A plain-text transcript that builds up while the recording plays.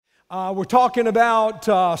We're talking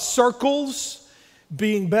about circles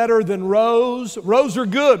being better than rows. Rows are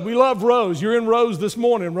good. We love rows. You're in rows this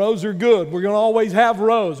morning. Rows are good. We're going to always have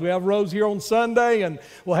rows. We have rows here on Sunday, and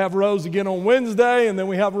we'll have rows again on Wednesday, and then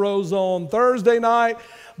we have rows on Thursday night.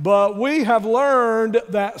 But we have learned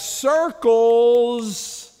that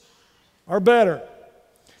circles are better.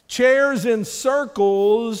 Chairs in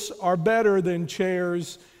circles are better than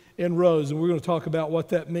chairs in rows, and we're going to talk about what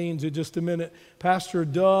that means in just a minute. Pastor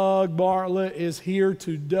Doug Bartlett is here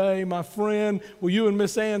today, my friend. Will you and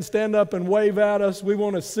Miss Ann stand up and wave at us? We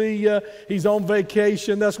want to see you. He's on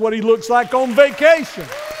vacation. That's what he looks like on vacation,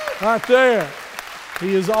 right there.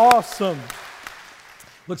 He is awesome.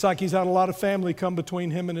 Looks like he's had a lot of family come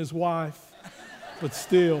between him and his wife, but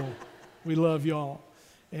still, we love y'all.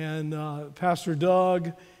 And Pastor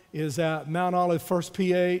Doug is at Mount Olive First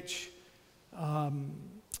PH.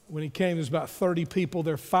 When he came, there's about 30 people.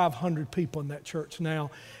 There are 500 people in that church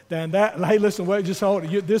now. And hey, listen, wait, just hold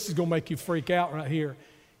it. This is going to make you freak out right here.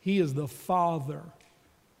 He is the father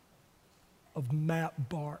of Matt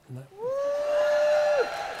Bartlett.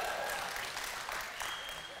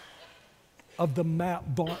 Of the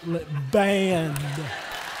Matt Bartlett Band.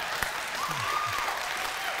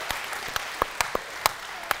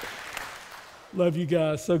 Love you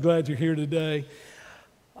guys. So glad you're here today.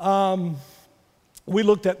 We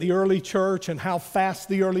looked at the early church and how fast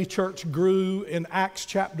the early church grew in Acts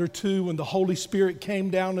chapter 2 when the Holy Spirit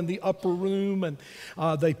came down in the upper room and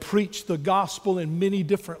they preached the gospel in many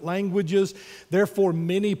different languages. Therefore,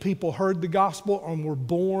 many people heard the gospel and were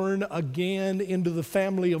born again into the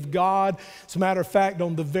family of God. As a matter of fact,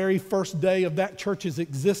 on the very first day of that church's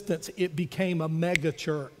existence, it became a mega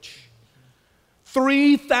church.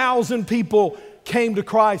 3,000 people came to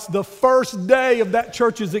Christ the first day of that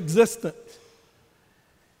church's existence.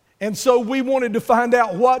 And so we wanted to find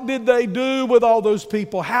out, what did they do with all those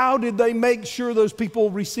people? How did they make sure those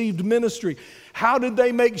people received ministry? How did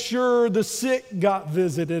they make sure the sick got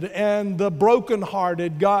visited and the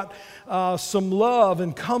brokenhearted got some love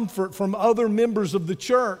and comfort from other members of the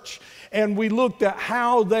church? And we looked at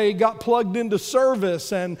how they got plugged into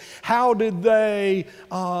service and how did they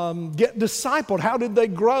get discipled? How did they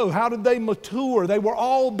grow? How did they mature? They were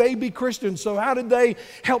all baby Christians, so how did they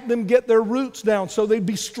help them get their roots down so they'd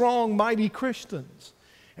be strong, mighty Christians?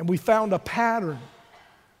 And we found a pattern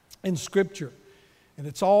in Scripture, and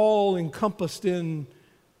it's all encompassed in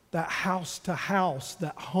that house to house,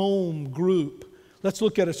 that home group. Let's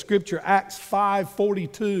look at a scripture, Acts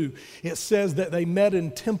 5:42. It says that they met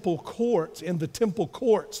in temple courts, in the temple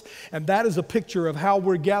courts. And that is a picture of how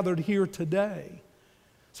we're gathered here today.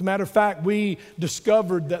 As a matter of fact, we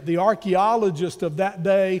discovered that the archaeologists of that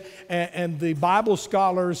day and the Bible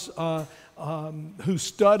scholars who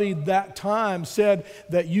studied that time said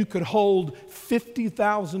that you could hold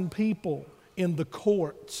 50,000 people in the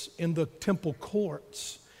courts, in the temple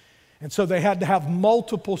courts. And so they had to have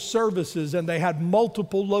multiple services and they had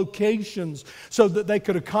multiple locations so that they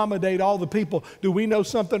could accommodate all the people. Do we know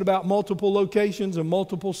something about multiple locations and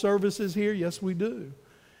multiple services here? Yes, we do.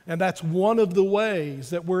 And that's one of the ways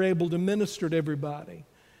that we're able to minister to everybody.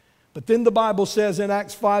 But then the Bible says in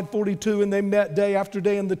Acts 5:42, and they met day after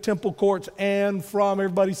day in the temple courts and from,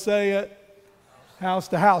 everybody say it, house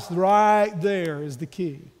to house. Right there is the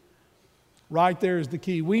key. Right there is the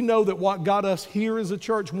key. We know that what got us here as a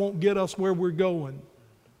church won't get us where we're going.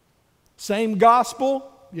 Same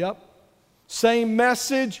gospel? Yep. Same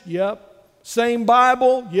message? Yep. Same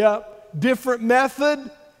Bible? Yep. Different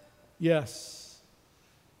method? Yes.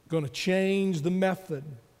 Going to change the method.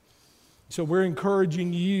 So we're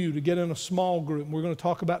encouraging you to get in a small group. We're going to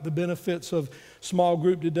talk about the benefits of small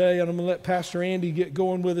group today. And I'm going to let Pastor Andy get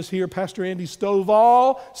going with us here. Pastor Andy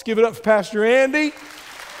Stovall. Let's give it up for Pastor Andy.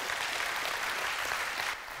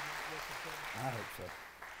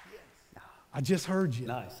 I just heard you.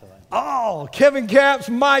 Nice. Oh, Kevin Capps,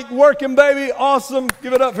 mic working, baby. Awesome.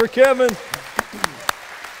 Give it up for Kevin.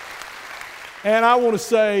 And I want to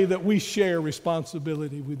say that we share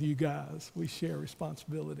responsibility with you guys. We share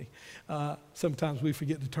responsibility. Sometimes we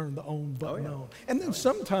forget to turn the on button on. And then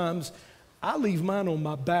sometimes I leave mine on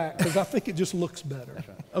my back because I think it just looks better.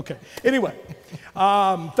 Right. Okay. Anyway,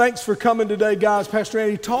 thanks for coming today, guys. Pastor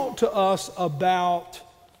Andy, talk to us about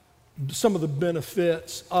some of the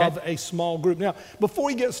benefits of a small group. Now, before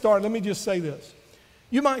we get started, let me just say this.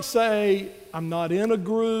 You might say, I'm not in a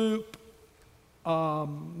group,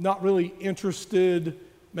 not really interested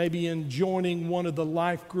maybe in joining one of the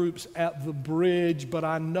life groups at the Bridge, but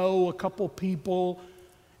I know a couple people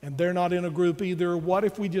and they're not in a group either. What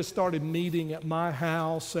if we just started meeting at my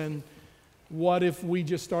house, and what if we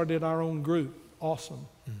just started our own group? Awesome.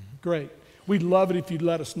 Mm-hmm. Great. We'd love it if you'd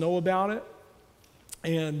let us know about it.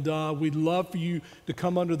 And we'd love for you to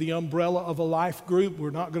come under the umbrella of a life group. We're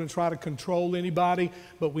not going to try to control anybody,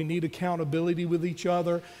 but we need accountability with each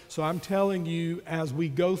other. So I'm telling you, as we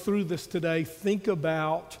go through this today, think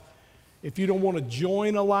about, if you don't want to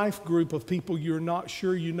join a life group of people you're not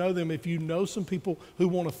sure you know them, if you know some people who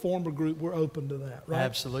want to form a group, we're open to that, right?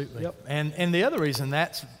 Absolutely. Yep. And the other reason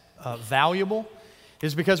that's valuable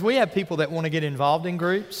is because we have people that want to get involved in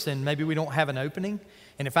groups, and maybe we don't have an opening.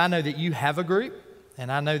 And if I know that you have a group,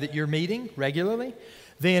 and I know that you're meeting regularly,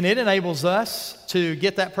 then it enables us to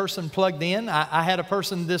get that person plugged in. I had a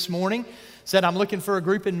person this morning said, I'm looking for a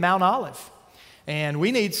group in Mount Olive, and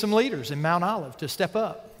we need some leaders in Mount Olive to step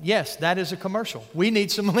up. Yes, that is a commercial. We need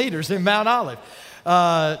some leaders in Mount Olive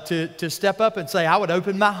to step up and say, I would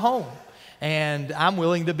open my home, and I'm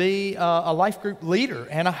willing to be a life group leader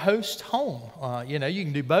and a host home. You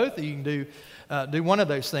can do both, or you can do one of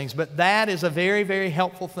those things, but that is a very, very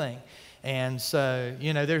helpful thing. And so,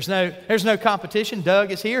 there's no competition.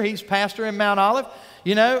 Doug is here. He's pastor in Mount Olive,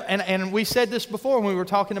 and we said this before when we were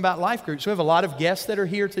talking about life groups. We have a lot of guests that are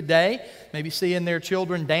here today, maybe seeing their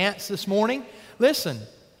children dance this morning. Listen,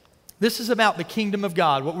 this is about the kingdom of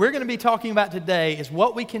God. What we're going to be talking about today is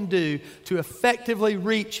what we can do to effectively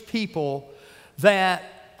reach people that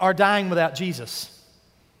are dying without Jesus.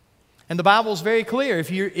 And the Bible's very clear.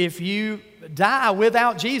 If you die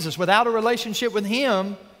without Jesus, without a relationship with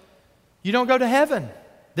Him, you don't go to heaven.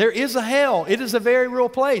 There is a hell. It is a very real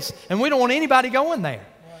place. And we don't want anybody going there.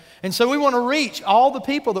 Right. And so we want to reach all the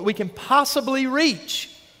people that we can possibly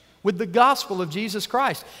reach with the gospel of Jesus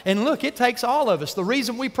Christ. And look, it takes all of us. The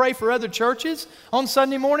reason we pray for other churches on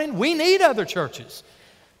Sunday morning, we need other churches.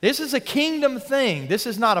 This is a kingdom thing. This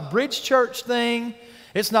is not a Bridge Church thing.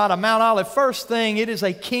 It's not a Mount Olive First thing. It is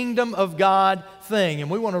a kingdom of God thing.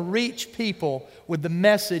 And we want to reach people with the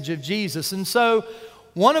message of Jesus. And so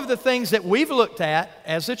one of the things that we've looked at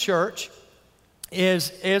as a church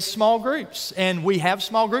is small groups. And we have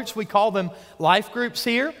small groups. We call them life groups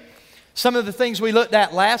here. Some of the things we looked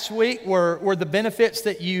at last week were the benefits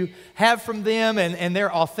that you have from them and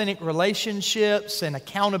their authentic relationships and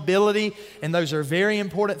accountability. And those are very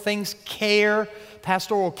important things. Care,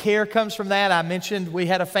 pastoral care comes from that. I mentioned we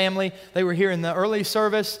had a family, they were here in the early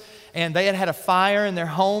service, and they had a fire in their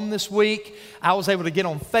home this week. I was able to get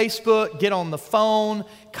on Facebook, get on the phone,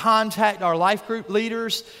 contact our life group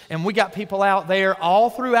leaders, and we got people out there all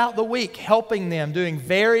throughout the week helping them, doing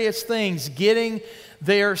various things, getting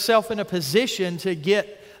their self in a position to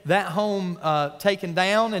get that home taken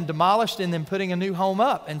down and demolished and then putting a new home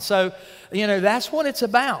up. And so, that's what it's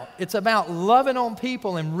about. It's about loving on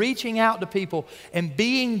people and reaching out to people and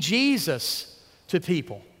being Jesus to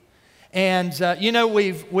people. And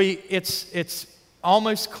it's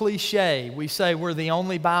almost cliche. We say we're the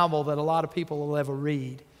only Bible that a lot of people will ever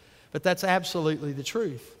read, but that's absolutely the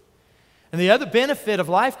truth. And the other benefit of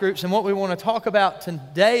life groups, and what we want to talk about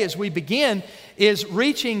today as we begin, is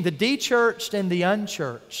reaching the de-churched and the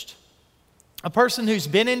unchurched. A person who's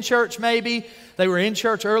been in church maybe, they were in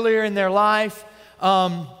church earlier in their life,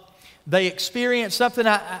 they experienced something.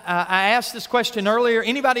 I asked this question earlier.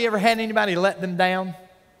 Anybody ever had anybody let them down?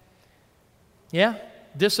 Yeah?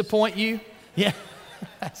 Disappoint you? Yeah.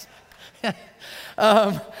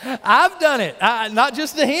 I've done it. Not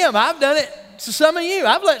just to him. I've done it to some of you.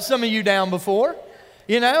 I've let some of you down before.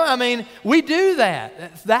 We do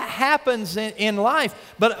that. That happens in life.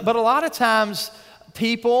 But a lot of times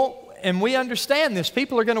people, and we understand this,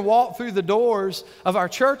 people are going to walk through the doors of our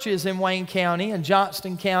churches in Wayne County and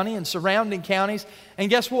Johnston County and surrounding counties, and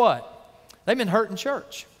guess what? They've been hurt in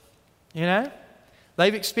church.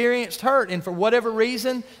 They've experienced hurt, and for whatever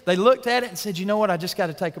reason, they looked at it and said, you know what, I just got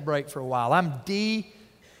to take a break for a while. I'm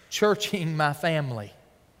de-churching my family.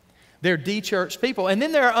 They're de-churched people. And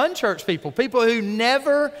then there are unchurched people, people who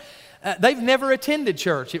they've never attended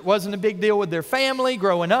church. It wasn't a big deal with their family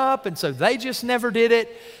growing up, and so they just never did it.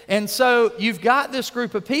 And so you've got this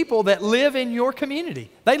group of people that live in your community.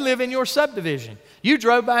 They live in your subdivision. You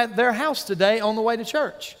drove by their house today on the way to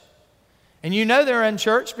church. And they're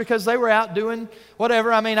unchurched because they were out doing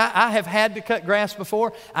whatever. I have had to cut grass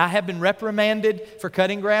before. I have been reprimanded for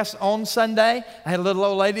cutting grass on Sunday. I had a little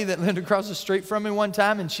old lady that lived across the street from me one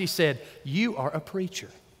time, and she said, "You are a preacher.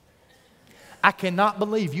 I cannot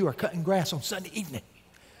believe you are cutting grass on Sunday evening.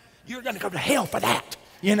 You're going to go to hell for that."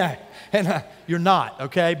 And you're not,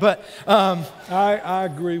 okay? But I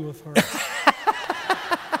agree with her.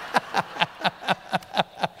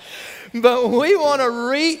 But we want to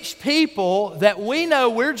reach people that we know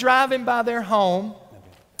we're driving by their home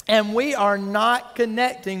and we are not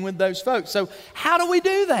connecting with those folks. So how do we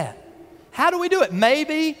do that? How do we do it?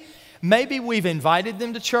 Maybe Maybe we've invited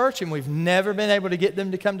them to church and we've never been able to get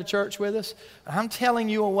them to come to church with us. I'm telling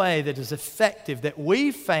you a way that is effective that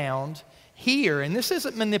we've found here, and this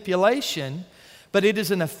isn't manipulation, but it is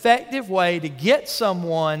an effective way to get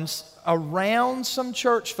someone around some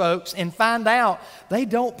church folks and find out they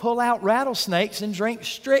don't pull out rattlesnakes and drink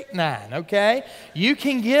strychnine, okay? You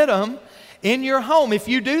can get them in your home. If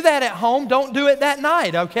you do that at home, don't do it that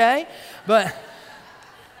night, okay? But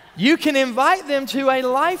you can invite them to a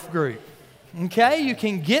life group, okay? You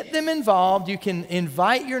can get them involved. You can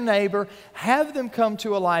invite your neighbor, have them come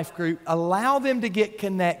to a life group, allow them to get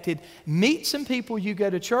connected, meet some people you go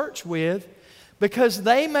to church with, because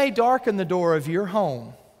they may darken the door of your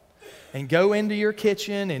home and go into your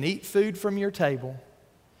kitchen and eat food from your table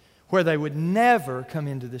where they would never come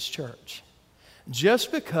into this church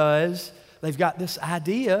just because they've got this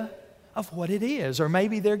idea of what it is. Or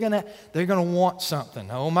maybe they're gonna want something.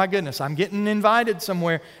 Oh my goodness, I'm getting invited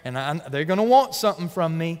somewhere and they're gonna want something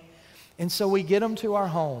from me. And so we get them to our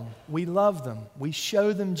home. We love them. We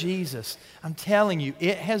show them Jesus. I'm telling you,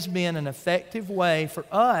 it has been an effective way for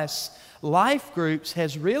us. Life groups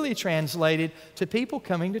has really translated to people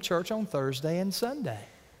coming to church on Thursday and Sunday.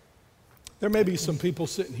 There may be some people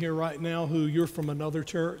sitting here right now who you're from another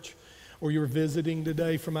church or you're visiting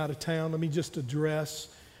today from out of town. Let me just address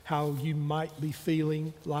how you might be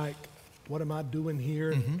feeling like, what am I doing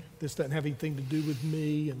here? This doesn't have anything to do with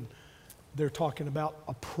me. And they're talking about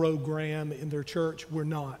a program in their church. We're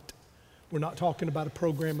not. We're not talking about a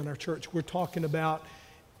program in our church. We're talking about,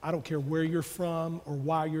 I don't care where you're from or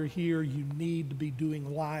why you're here, you need to be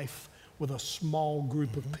doing life with a small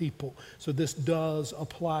group of people. So this does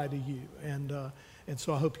apply to you. And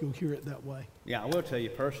so I hope you'll hear it that way. Yeah, I will tell you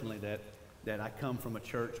personally that I come from a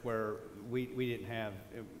church where we didn't have,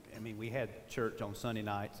 we had church on Sunday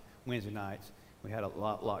nights, Wednesday nights. We had a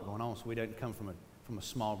lot going on, so we didn't come from a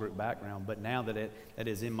small group background. But now that it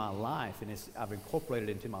is in my life and I've incorporated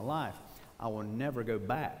it into my life, I will never go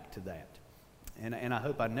back to that. And I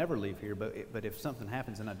hope I never leave here, but if something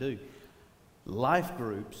happens and I do, life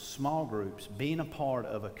groups, small groups, being a part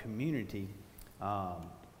of a community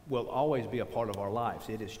will always be a part of our lives.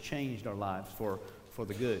 It has changed our lives for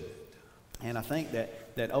the good. And I think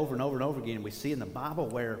that over and over and over again, we see in the Bible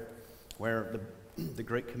where the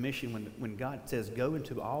Great Commission, when God says, go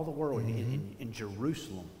into all the world in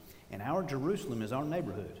Jerusalem. And our Jerusalem is our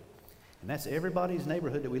neighborhood. And that's everybody's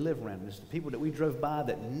neighborhood that we live around. It's the people that we drove by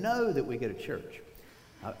that know that we go to church.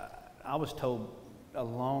 I was told a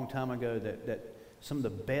long time ago that some of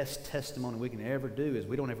the best testimony we can ever do is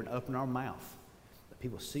we don't ever open our mouth.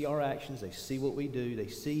 People see our actions, they see what we do, they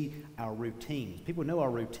see our routines. People know our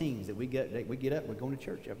routines, that we get up, we're going to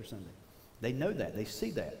church every Sunday. They know that, they see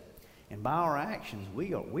that. And by our actions,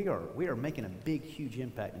 we are making a big, huge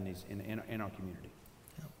impact in our community.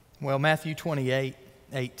 Well, Matthew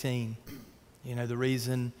 28:18, the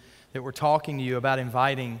reason that we're talking to you about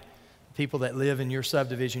inviting people that live in your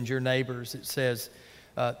subdivisions, your neighbors, it says,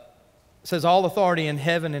 all authority in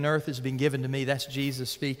heaven and earth has been given to me. That's Jesus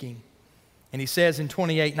speaking. And he says in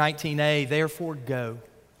 28:19a, therefore go.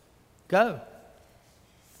 Go.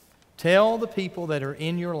 Tell the people that are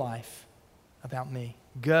in your life about me.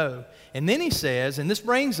 Go. And then he says, and this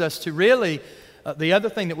brings us to really the other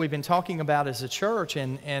thing that we've been talking about as a church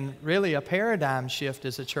and really a paradigm shift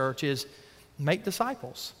as a church is make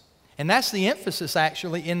disciples. And that's the emphasis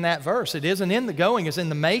actually in that verse. It isn't in the going, it's in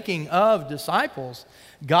the making of disciples.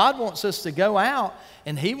 God wants us to go out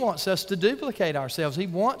and He wants us to duplicate ourselves. He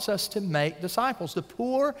wants us to make disciples, to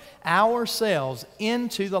pour ourselves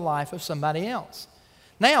into the life of somebody else.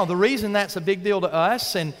 Now, the reason that's a big deal to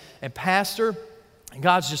us, and Pastor,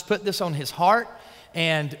 God's just put this on his heart,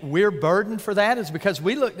 and we're burdened for that, is because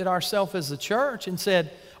we looked at ourselves as a church and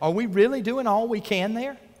said, are we really doing all we can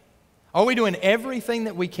there? Are we doing everything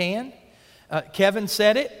that we can? Kevin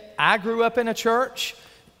said it. I grew up in a church,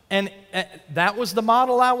 and that was the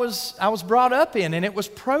model I was brought up in, and it was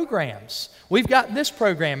programs. We've got this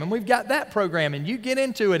program, and we've got that program, and you get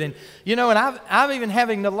into it, and and I've even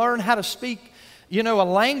having to learn how to speak, a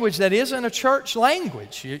language that isn't a church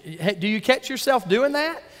language. Do you catch yourself doing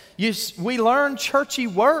that? We learn churchy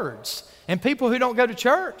words, and people who don't go to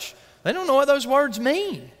church, they don't know what those words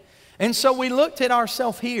mean. And so we looked at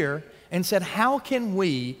ourselves here and said, how can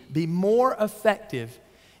we be more effective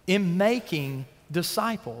in making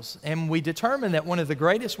disciples? And we determined that one of the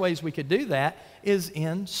greatest ways we could do that is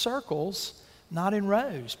in circles, not in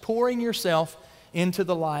rows, pouring yourself into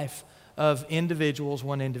the life of individuals,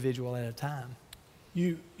 one individual at a time.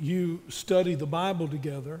 You study the Bible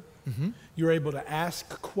together. You're able to ask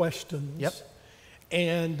questions. Yep.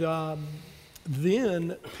 And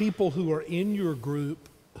then people who are in your group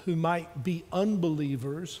who might be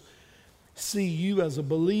unbelievers see you as a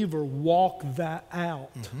believer walk that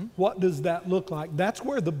out. What does that look like? That's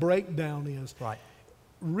where the breakdown is. Right.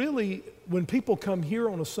 Really, when people come here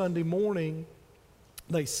on a Sunday morning,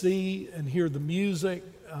 they see and hear the music,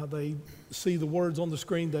 they see the words on the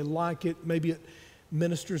screen, they like it, maybe it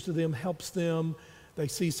ministers to them, helps them. They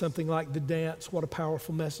see something like the dance, what a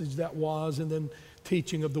powerful message that was, and then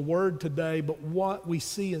teaching of the Word today. But what we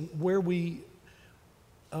see and where we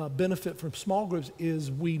benefit from small groups is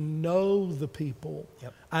we know the people.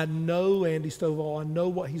 Yep. I know Andy Stovall. I know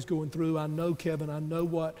what he's going through. I know Kevin. I know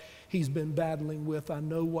what he's been battling with. I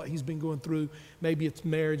know what he's been going through. Maybe it's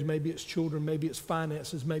marriage. Maybe it's children. Maybe it's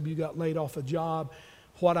finances. Maybe you got laid off a job.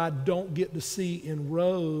 What I don't get to see in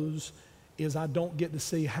Rose is I don't get to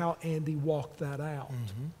see how Andy walked that out.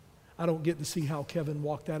 I don't get to see how Kevin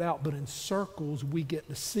walked that out. But in Circles, we get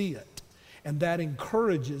to see it. And that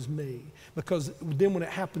encourages me, because then when it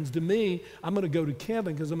happens to me, I'm going to go to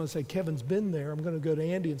Kevin because I'm going to say, Kevin's been there. I'm going to go to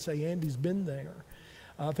Andy and say, Andy's been there.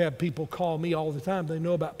 I've had people call me all the time. They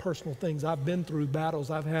know about personal things I've been through, battles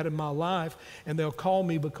I've had in my life, and they'll call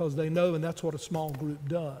me because they know, and that's what a small group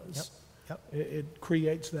does. It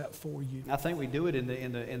creates that for you. I think we do it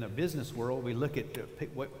in the business world. We look at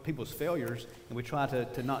what people's failures, and we try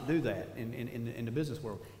to not do that in the business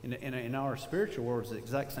world. In our spiritual world, it's the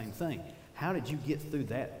exact same thing. How did you get through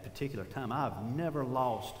that particular time? I've never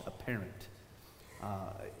lost a parent.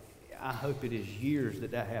 I hope it is years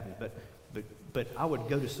that happens, but I would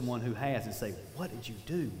go to someone who has and say, what did you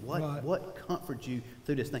do? What comforted you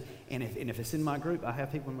through this thing? And if it's in my group, I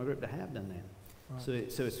have people in my group that have done that.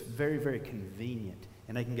 Right. So it's very, very convenient,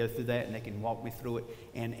 and they can go through that and they can walk me through it.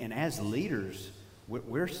 And as leaders,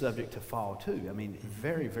 we're subject to fall too. I mean,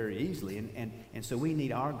 very, very easily. And so we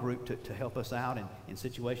need our group to help us out in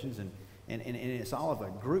situations. And it's all of a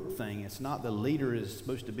group thing. It's not the leader is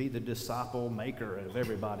supposed to be the disciple maker of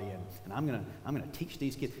everybody. And I'm gonna teach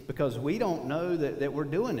these kids, because we don't know that we're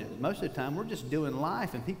doing it. Most of the time, we're just doing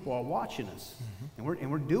life, and people are watching us, and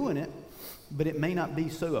we're doing it. But it may not be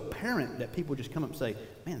so apparent that people just come up and say,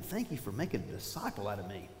 "Man, thank you for making a disciple out of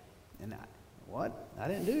me." And I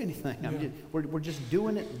didn't do anything. Yeah. We're just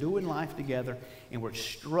doing it, doing life together, and we're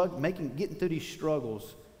getting through these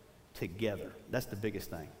struggles together. That's the biggest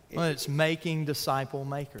thing. Well, it's making disciple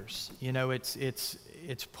makers. You know, it's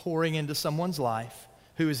pouring into someone's life,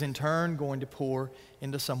 who is in turn going to pour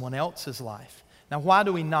into someone else's life. Now, why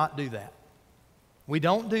do we not do that? We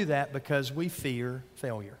don't do that because we fear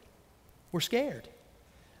failure. We're scared.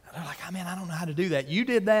 They're like, oh, man, I don't know how to do that. You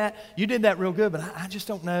did that real good, but I just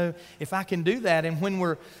don't know if I can do that. And when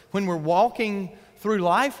we're walking through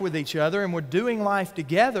life with each other and we're doing life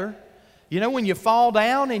together, you know, when you fall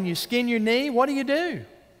down and you skin your knee, what do?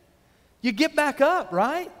 You get back up,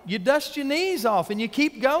 right? You dust your knees off and you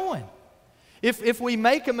keep going. If we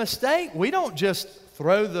make a mistake, we don't just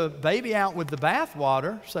throw the baby out with the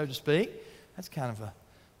bathwater, so to speak. That's kind of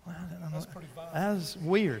I don't know. That's pretty violent. That's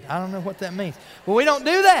weird. I don't know what that means. Well, we don't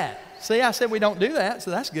do that. See, I said we don't do that, so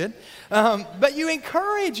that's good. But you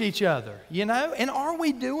encourage each other, you know? And are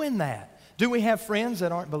we doing that? Do we have friends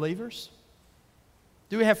that aren't believers?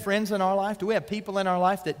 Do we have friends in our life? Do we have people in our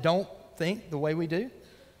life that don't think the way we do?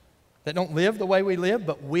 That don't live the way we live,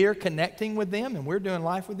 but we're connecting with them and we're doing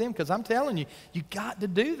life with them? Because I'm telling you, you got to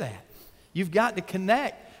do that. You've got to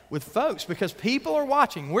connect with folks because people are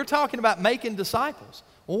watching. We're talking about making disciples.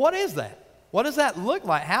 Well, what is that? What does that look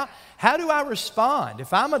like? How do I respond?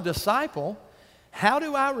 If I'm a disciple, how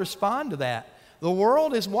do I respond to that? The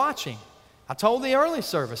world is watching. I told the early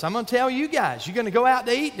service, I'm going to tell you guys, you're going to go out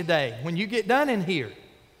to eat today when you get done in here.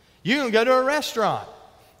 You're going to go to a restaurant.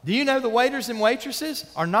 Do you know the waiters and waitresses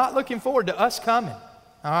are not looking forward to us coming?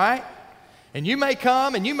 All right? And you may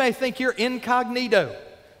come and you may think you're incognito.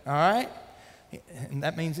 All right? And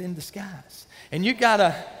that means in disguise. And you got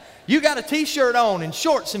a T-shirt on and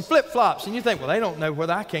shorts and flip-flops, and you think, well, they don't know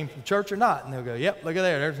whether I came from church or not. And they'll go, yep, look at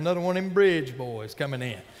there. There's another one of them bridge boys coming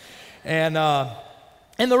in. And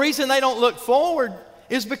the reason they don't look forward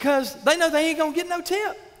is because they know they ain't going to get no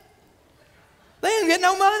tip. They ain't get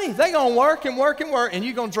no money. They're going to work and work and work, and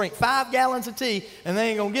you're going to drink 5 gallons of tea, and they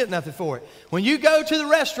ain't going to get nothing for it. When you go to the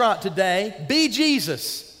restaurant today, be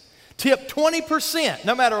Jesus. Tip 20%,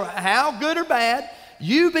 no matter how good or bad.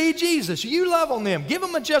 You be Jesus. You love on them. Give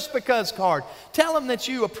them a just because card. Tell them that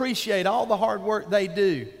you appreciate all the hard work they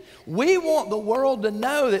do. We want the world to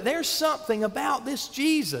know that there's something about this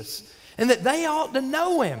Jesus and that they ought to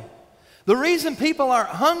know him. The reason people are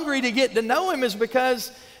hungry to get to know him is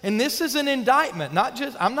because, and this is an indictment,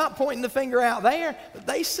 I'm not pointing the finger out there, but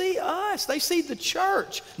they see us. They see the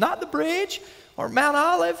church, not the bridge. or Mount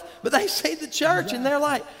Olive, but they see the church and they're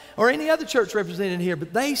like, or any other church represented here,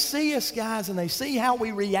 but they see us, guys, and they see how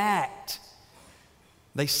we react.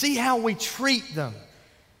 They see how we treat them.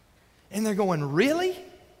 And they're going, really?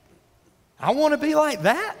 I want to be like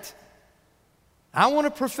that? I want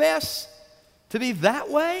to profess to be that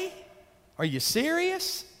way? Are you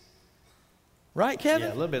serious? Right, Kevin?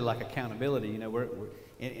 Yeah, a little bit like accountability. You know,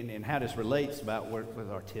 and how this relates about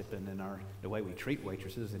with our tipping and the way we treat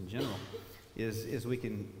waitresses in general is we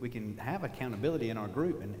can have accountability in our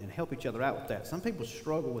group and help each other out with that. Some people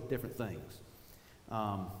struggle with different things.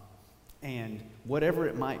 And whatever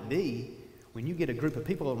it might be, when you get a group of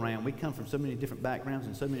people around, we come from so many different backgrounds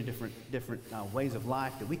and so many different ways of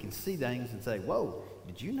life that we can see things and say, whoa,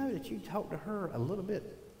 did you know that you talked to her a little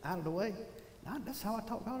bit out of the way? No, that's how I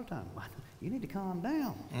talk all the time. You need to calm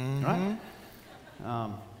down, right?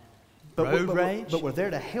 But we're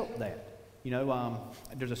there to help that. You know,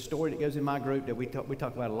 there's a story that goes in my group that we talk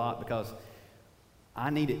about a lot because I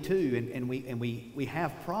need it too, and we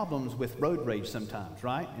have problems with road rage sometimes,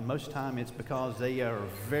 right? And most of the time it's because they are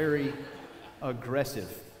very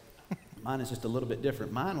aggressive. Mine is just a little bit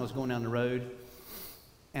different. Mine was going down the road,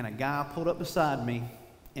 and a guy pulled up beside me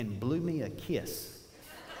and blew me a kiss.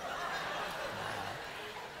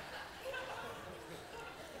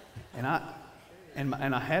 And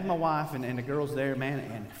I had my wife and the girls there, man,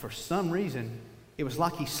 and for some reason, it was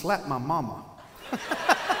like he slapped my mama.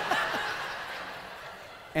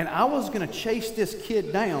 And I was going to chase this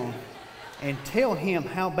kid down and tell him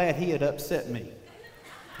how bad he had upset me.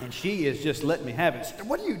 And she is just letting me have it.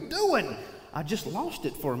 What are you doing? I just lost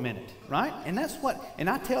it for a minute, right? And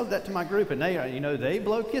I tell that to my group, and they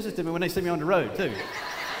blow kisses to me when they see me on the road, too.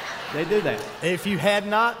 They do that. If you had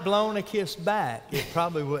not blown a kiss back, it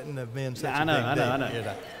probably wouldn't have been such a big deal. I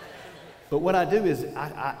know. But what I do is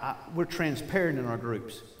we're transparent in our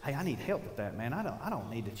groups. Hey, I need help with that, man. I don't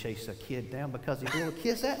need to chase a kid down because he blew a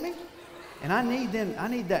kiss at me. And I need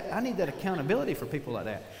that accountability for people like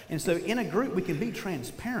that. And so in a group we can be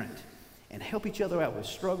transparent and help each other out with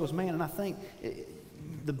struggles, man. And I think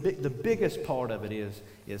the biggest part of it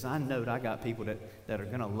is I know that I got people that are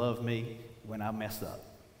going to love me when I mess up.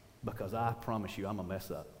 Because I promise you, I'm going to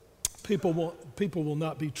mess up. People will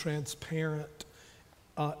not be transparent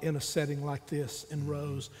in a setting like this in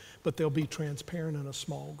rows, but they'll be transparent in a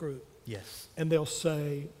small group. Yes. And they'll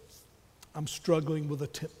say, I'm struggling with a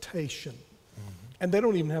temptation. And they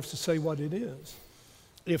don't even have to say what it is.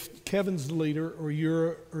 If Kevin's the leader, or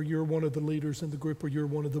you're one of the leaders in the group, or you're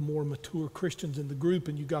one of the more mature Christians in the group,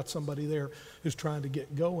 and you got somebody there who's trying to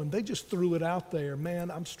get going, they just threw it out there.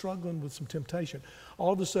 Man, I'm struggling with some temptation.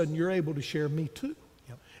 All of a sudden, you're able to share, me too.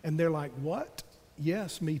 Yep. And they're like, what?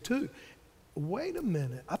 Yes, me too. Wait a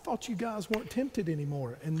minute. I thought you guys weren't tempted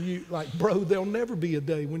anymore. And you like, bro, there'll never be a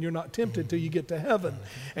day when you're not tempted till you get to heaven.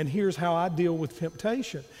 And here's how I deal with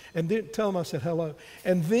temptation. And then tell them I said hello.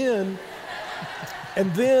 And then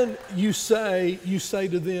you say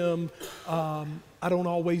to them, I don't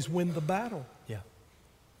always win the battle. Yeah.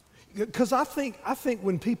 Because I think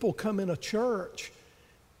when people come in a church,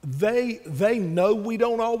 they know we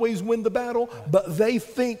don't always win the battle, but they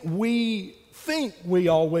think we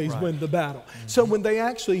always win the battle. So when they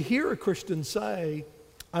actually hear a Christian say,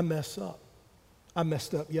 I mess up. I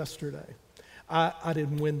messed up yesterday. I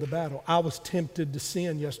didn't win the battle. I was tempted to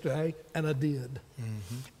sin yesterday, and I did.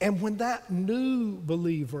 And when that new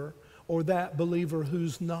believer, or that believer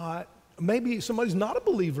who's not, maybe somebody's not a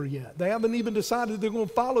believer yet. They haven't even decided they're going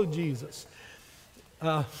to follow Jesus.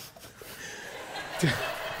 Show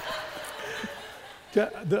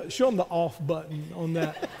them the off button on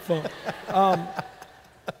that phone.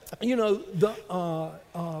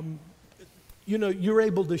 You're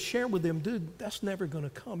able to share with them, dude, that's never going to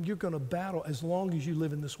come. You're going to battle. As long as you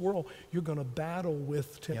live in this world, you're going to battle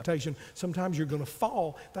with temptation. Yep. Sometimes you're going to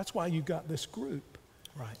fall. That's why you got this group.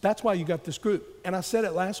 Right. That's why you got this group. And I said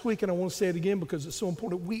it last week, and I want to say it again because it's so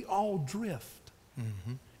important. We all drift.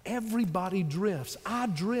 Everybody drifts. I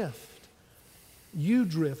drift. You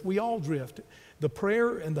drift. We all drift. The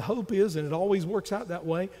prayer and the hope is, and it always works out that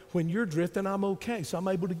way, when you're drifting, I'm okay, so I'm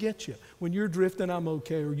able to get you. When you're drifting, I'm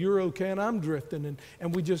okay, or you're okay and I'm drifting.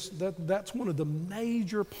 And we just, that's one of the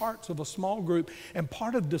major parts of a small group. And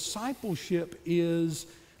part of discipleship is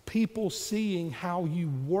people seeing how you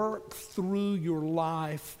work through your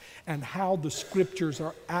life and how the scriptures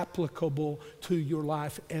are applicable to your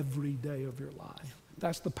life every day of your life.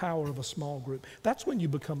 That's the power of a small group. That's when you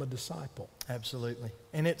become a disciple. Absolutely.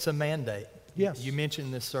 And it's a mandate. Yes. You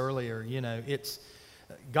mentioned this earlier.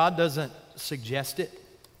 God doesn't suggest it.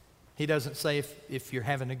 He doesn't say if you're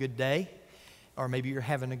having a good day or maybe you're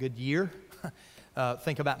having a good year.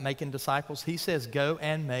 think about making disciples, he says, go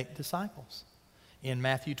and make disciples in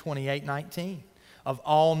Matthew 28:19 of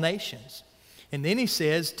all nations. And then he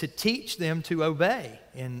says to teach them to obey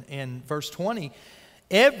in verse 20,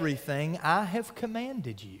 everything I have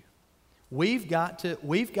commanded you. We've got to,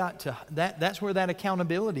 that's where that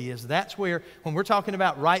accountability is. That's where, when we're talking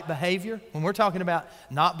about right behavior, when we're talking about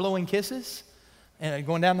not blowing kisses and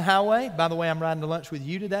going down the highway. By the way, I'm riding to lunch with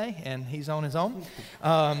you today, and he's on his own.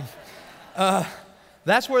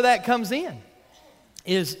 That's where that comes in,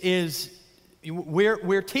 is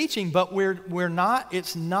we're teaching, but we're not,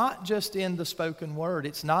 it's not just in the spoken word.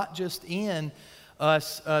 It's not just in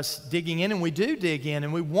us digging in, and we do dig in,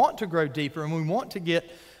 and we want to grow deeper, and we want to get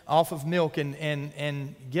off of milk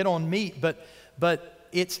and get on meat, but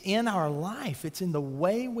it's in our life. It's in the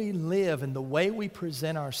way we live and the way we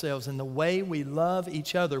present ourselves and the way we love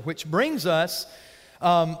each other, which brings us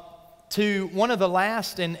to one of the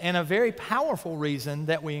last and a very powerful reason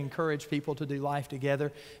that we encourage people to do life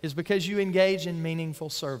together is because you engage in meaningful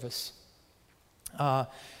service. The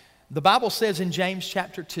Bible says in James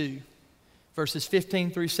chapter 2, verses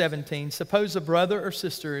 15 through 17, suppose a brother or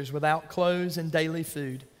sister is without clothes and daily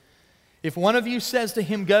food. If one of you says to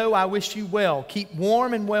him, go, I wish you well, keep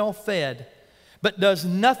warm and well fed, but does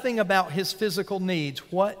nothing about his physical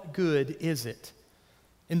needs, what good is it?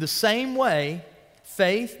 In the same way,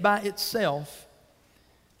 faith by itself,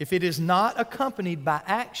 if it is not accompanied by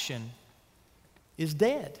action, is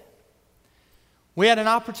dead. We had an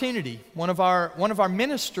opportunity, one of our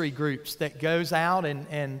ministry groups that goes out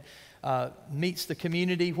and meets the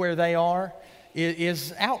community where they are,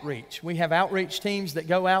 is outreach. We have outreach teams that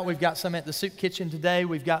go out. We've got some at the soup kitchen today.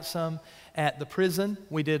 We've got some at the prison.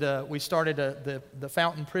 We started the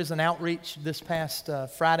Fountain Prison outreach this past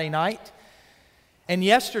Friday night. And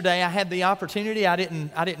yesterday I had the opportunity. I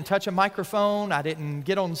didn't touch a microphone. I didn't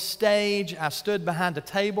get on stage. I stood behind a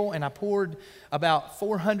table and I poured about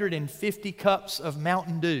 450 cups of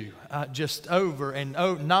Mountain Dew just over and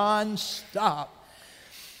over, nonstop.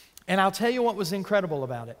 And I'll tell you what was incredible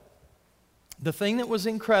about it. The thing that was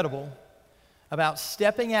incredible about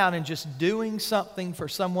stepping out and just doing something for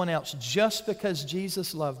someone else just because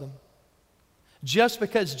Jesus loved them, just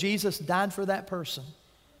because Jesus died for that person.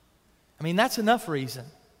 I mean, that's enough reason.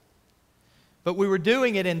 But we were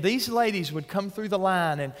doing it, and these ladies would come through the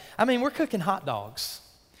line, and I mean, we're cooking hot dogs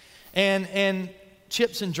and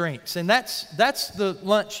chips and drinks, and that's the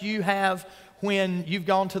lunch you have when you've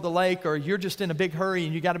gone to the lake or you're just in a big hurry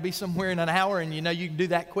and you got to be somewhere in an hour and you know you can do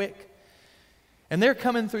that quick. And they're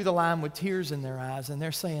coming through the line with tears in their eyes, and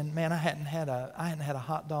they're saying, man, I hadn't had a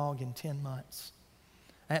hot dog in 10 months.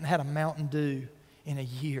 I hadn't had a Mountain Dew in a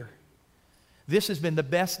year. This has been the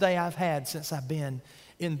best day I've had since I've been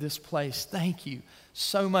in this place. Thank you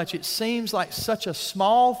so much. It seems like such a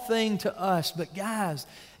small thing to us, but guys,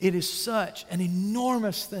 it is such an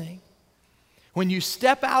enormous thing. When you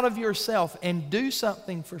step out of yourself and do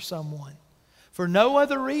something for someone for no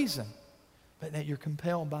other reason but that you're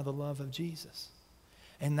compelled by the love of Jesus.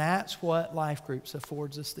 And that's what life groups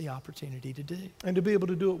affords us the opportunity to do. And to be able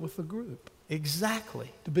to do it with a group.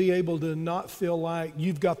 Exactly. To be able to not feel like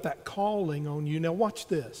you've got that calling on you. Now watch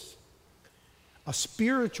this. A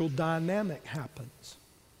spiritual dynamic happens.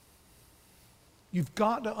 You've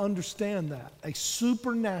got to understand that. A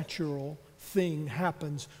supernatural thing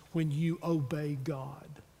happens when you obey God.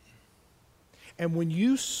 And when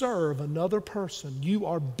you serve another person, you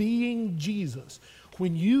are being Jesus.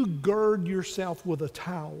 When you gird yourself with a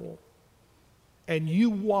towel and you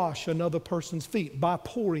wash another person's feet by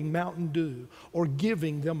pouring Mountain Dew or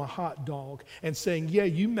giving them a hot dog and saying, yeah,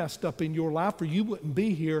 you messed up in your life or you wouldn't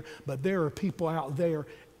be here, but there are people out there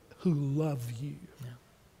who love you. Yeah.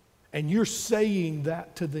 And you're saying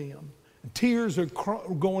that to them. Tears are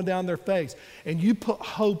going down their face, and you put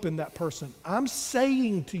hope in that person. I'm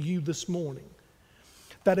saying to you this morning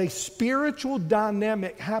that a spiritual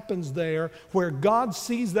dynamic happens there where God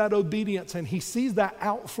sees that obedience and He sees that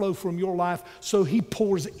outflow from your life, so He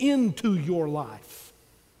pours into your life.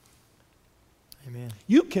 Amen.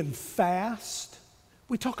 You can fast.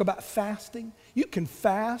 We talk about fasting. You can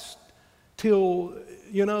fast till,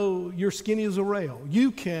 you're skinny as a rail.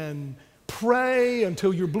 You can pray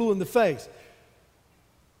until you're blue in the face.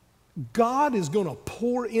 God is going to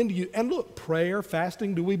pour into you. And look, prayer,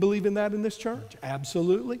 fasting, do we believe in that in this church?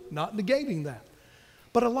 Absolutely. Not negating that.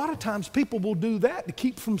 But a lot of times people will do that to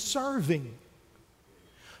keep from serving.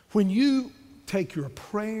 When you take your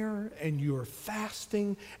prayer and your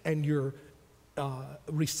fasting and your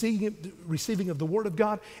receiving of the Word of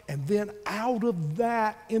God, and then out of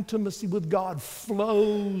that intimacy with God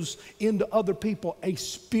flows into other people. A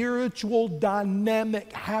spiritual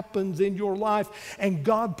dynamic happens in your life, and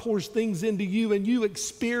God pours things into you, and you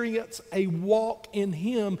experience a walk in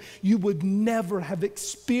Him you would never have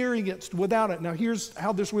experienced without it. Now, here's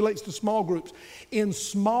how this relates to small groups. In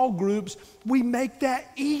small groups, we make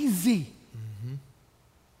that easy. Mm-hmm.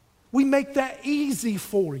 We make that easy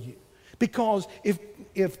for you. Because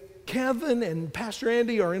if Kevin and Pastor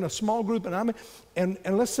Andy are in a small group and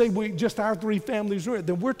let's say our 3 families are in,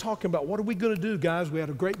 then we're talking about what are we going to do, guys? We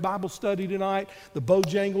had a great Bible study tonight. The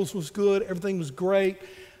Bojangles was good. Everything was great.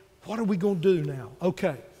 What are we going to do now?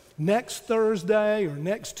 Okay. Next Thursday or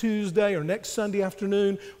next Tuesday or next Sunday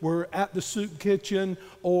afternoon, we're at the soup kitchen,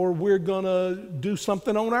 or we're going to do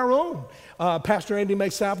something on our own. Pastor Andy may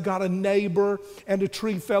say, I've got a neighbor and a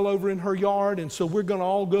tree fell over in her yard, and so we're going to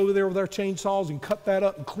all go over there with our chainsaws and cut that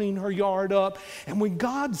up and clean her yard up. And when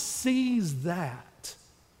God sees that,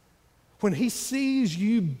 when He sees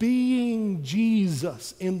you being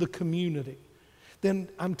Jesus in the community, then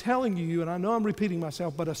I'm telling you, and I know I'm repeating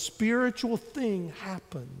myself, but a spiritual thing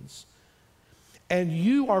happens. And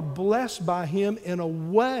you are blessed by Him in a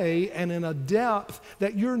way and in a depth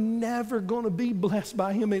that you're never going to be blessed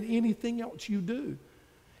by Him in anything else you do.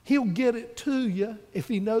 He'll get it to you if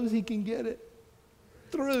He knows He can get it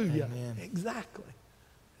through you. Exactly.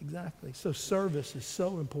 So service is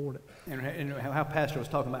so important. And how Pastor was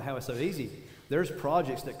talking about how it's so easy. There's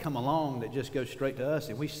projects that come along that just go straight to us,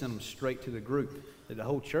 and we send them straight to the group that the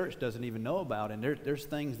whole church doesn't even know about. And there's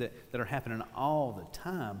things that are happening all the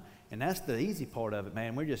time. And that's the easy part of it,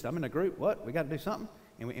 man. I'm in a group. What? We got to do something?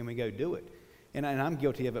 And we go do it. And I'm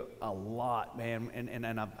guilty of it a lot, man.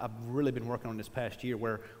 And I've really been working on this past year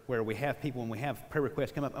where we have people, when we have prayer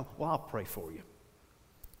requests come up, oh, well, I'll pray for you.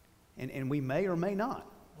 And we may or may not.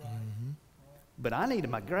 Mm-hmm. But I needed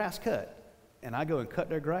my grass cut, and I go and cut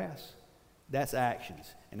their grass. That's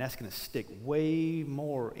actions, and that's going to stick way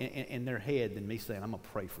more in their head than me saying, I'm going to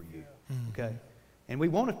pray for you, okay? And we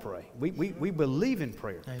want to pray. We believe in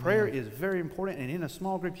prayer. Amen. Prayer is very important, and in a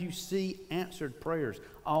small group, you see answered prayers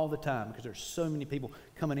all the time because there's so many people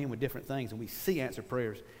coming in with different things, and we see answered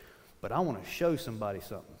prayers. But I want to show somebody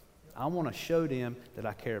something. I want to show them that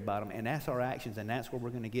I care about them, and that's our actions, and that's where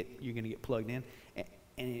you're going to get plugged in.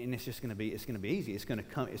 And it's just going to be easy. It's going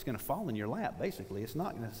to fall in your lap, basically. It's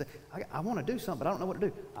not going to say, I want to do something, but I don't know what to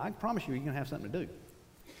do. I promise you're going to have something to do.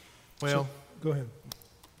 Well, go ahead.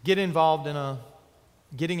 Getting involved in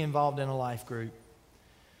a life group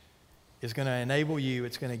is going to enable you,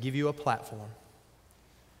 it's going to give you a platform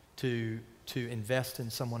to invest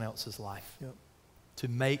in someone else's life, to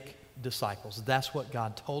make disciples. That's what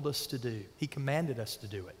God told us to do. He commanded us to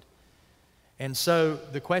do it. And so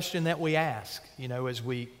the question that we ask, as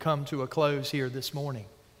we come to a close here this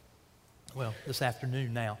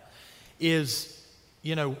afternoon now, is,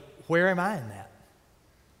 where am I in that?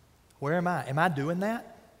 Where am I? Am I doing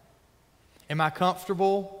that? Am I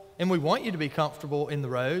comfortable? And we want you to be comfortable in the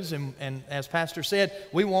rows. And as Pastor said,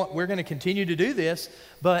 we're going to continue to do this.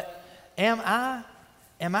 But am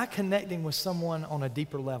I connecting with someone on a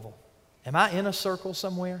deeper level? Am I in a circle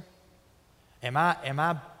somewhere? Am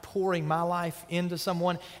I pouring my life into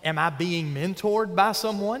someone? Am I being mentored by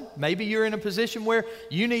someone? Maybe you're in a position where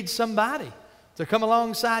you need somebody to come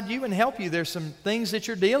alongside you and help you. There's some things that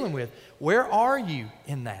you're dealing with. Where are you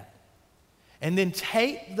in that? And then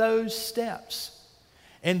take those steps.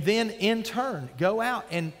 And then in turn, go out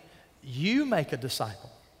and you make a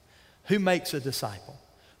disciple. Who makes a disciple?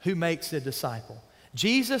 Who makes a disciple?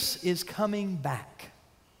 Jesus is coming back.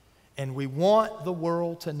 And we want the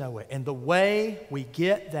world to know it. And the way we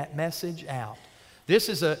get that message out, this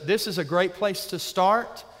is a great place to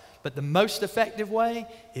start, but the most effective way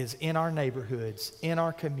is in our neighborhoods, in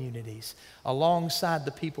our communities, alongside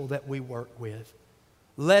the people that we work with,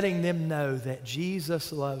 letting them know that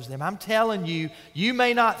Jesus loves them. I'm telling you, you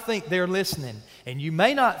may not think they're listening, and you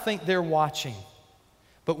may not think they're watching,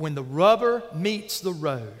 but when the rubber meets the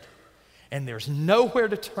road and there's nowhere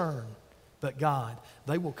to turn but God,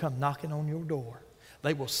 they will come knocking on your door.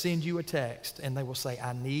 They will send you a text and they will say,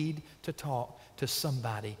 I need to talk to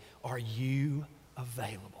somebody. Are you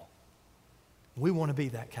available? We want to be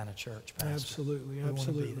that kind of church, Pastor. Absolutely. We want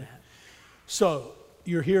to be that. So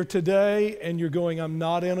you're here today and you're going, I'm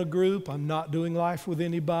not in a group. I'm not doing life with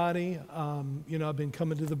anybody. I've been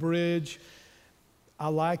coming to the Bridge. I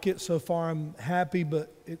like it so far. I'm happy,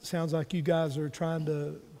 but it sounds like you guys are trying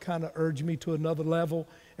to kind of urge me to another level.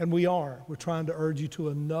 And we are. We're trying to urge you to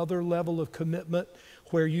another level of commitment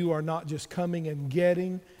where you are not just coming and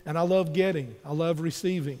getting. And I love getting. I love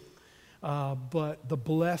receiving. But the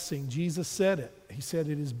blessing, Jesus said it. He said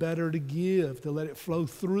it is better to give, to let it flow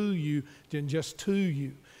through you than just to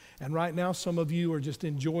you. And right now, some of you are just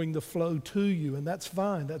enjoying the flow to you, and that's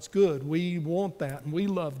fine. That's good. We want that, and we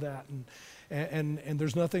love that, and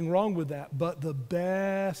there's nothing wrong with that. But the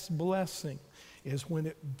best blessing is when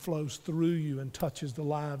it flows through you and touches the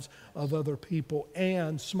lives of other people.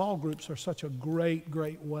 And small groups are such a great,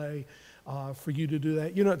 great way for you to do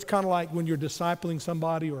that. You know, it's kind of like when you're discipling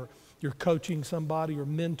somebody or you're coaching somebody or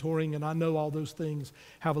mentoring, and I know all those things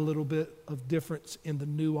have a little bit of difference in the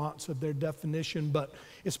nuance of their definition, but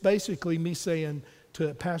it's basically me saying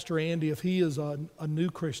to Pastor Andy, if he is a new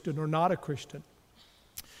Christian or not a Christian,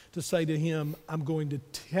 to say to him, I'm going to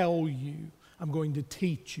tell you, I'm going to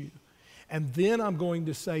teach you, and then I'm going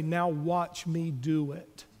to say, now watch me do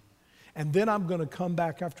it. And then I'm going to come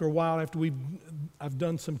back after a while, after I've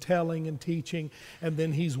done some telling and teaching, and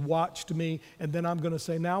then he's watched me, and then I'm going to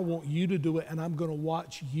say, now I want you to do it, and I'm going to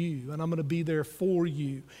watch you, and I'm going to be there for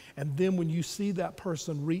you. And then when you see that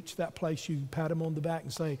person reach that place, you pat him on the back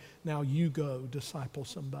and say, now you go disciple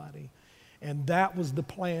somebody. And that was the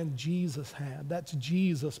plan Jesus had. That's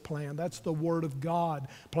Jesus' plan. That's the Word of God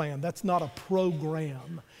plan. That's not a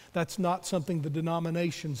program. That's not something the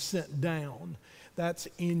denomination sent down. That's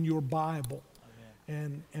in your Bible.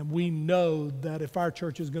 And we know that if our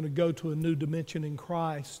church is going to go to a new dimension in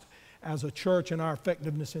Christ as a church and our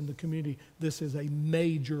effectiveness in the community, this is a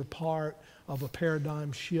major part of a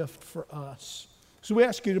paradigm shift for us. So we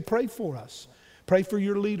ask you to pray for us. Pray for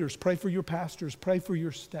your leaders. Pray for your pastors. Pray for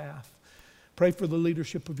your staff. Pray for the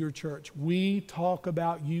leadership of your church. We talk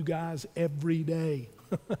about you guys every day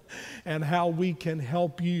and how we can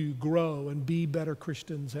help you grow and be better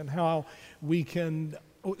Christians, and how we can,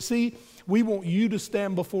 see, we want you to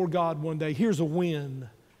stand before God one day. Here's a win.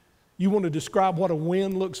 You want to describe what a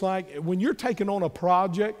win looks like? When you're taking on a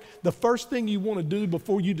project, the first thing you want to do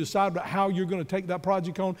before you decide about how you're going to take that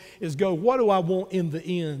project on is go, what do I want in the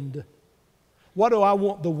end? What do I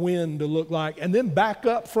want the win to look like? And then back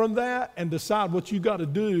up from that and decide what you got to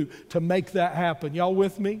do to make that happen. Y'all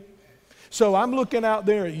with me? So I'm looking out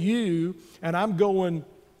there at you and I'm going,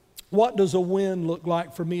 what does a win look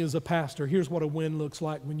like for me as a pastor? Here's what a win looks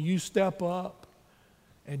like. When you step up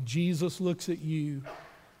and Jesus looks at you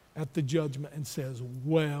at the judgment and says,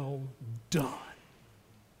 well done.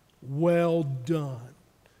 Well done,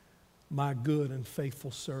 my good and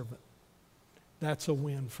faithful servant. That's a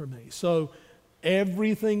win for me. So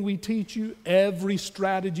everything we teach you, every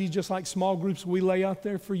strategy, just like small groups we lay out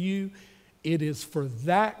there for you, it is for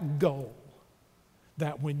that goal,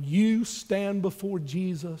 that when you stand before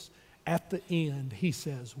Jesus at the end, he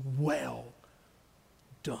says, well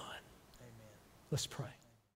done. Amen. Let's pray.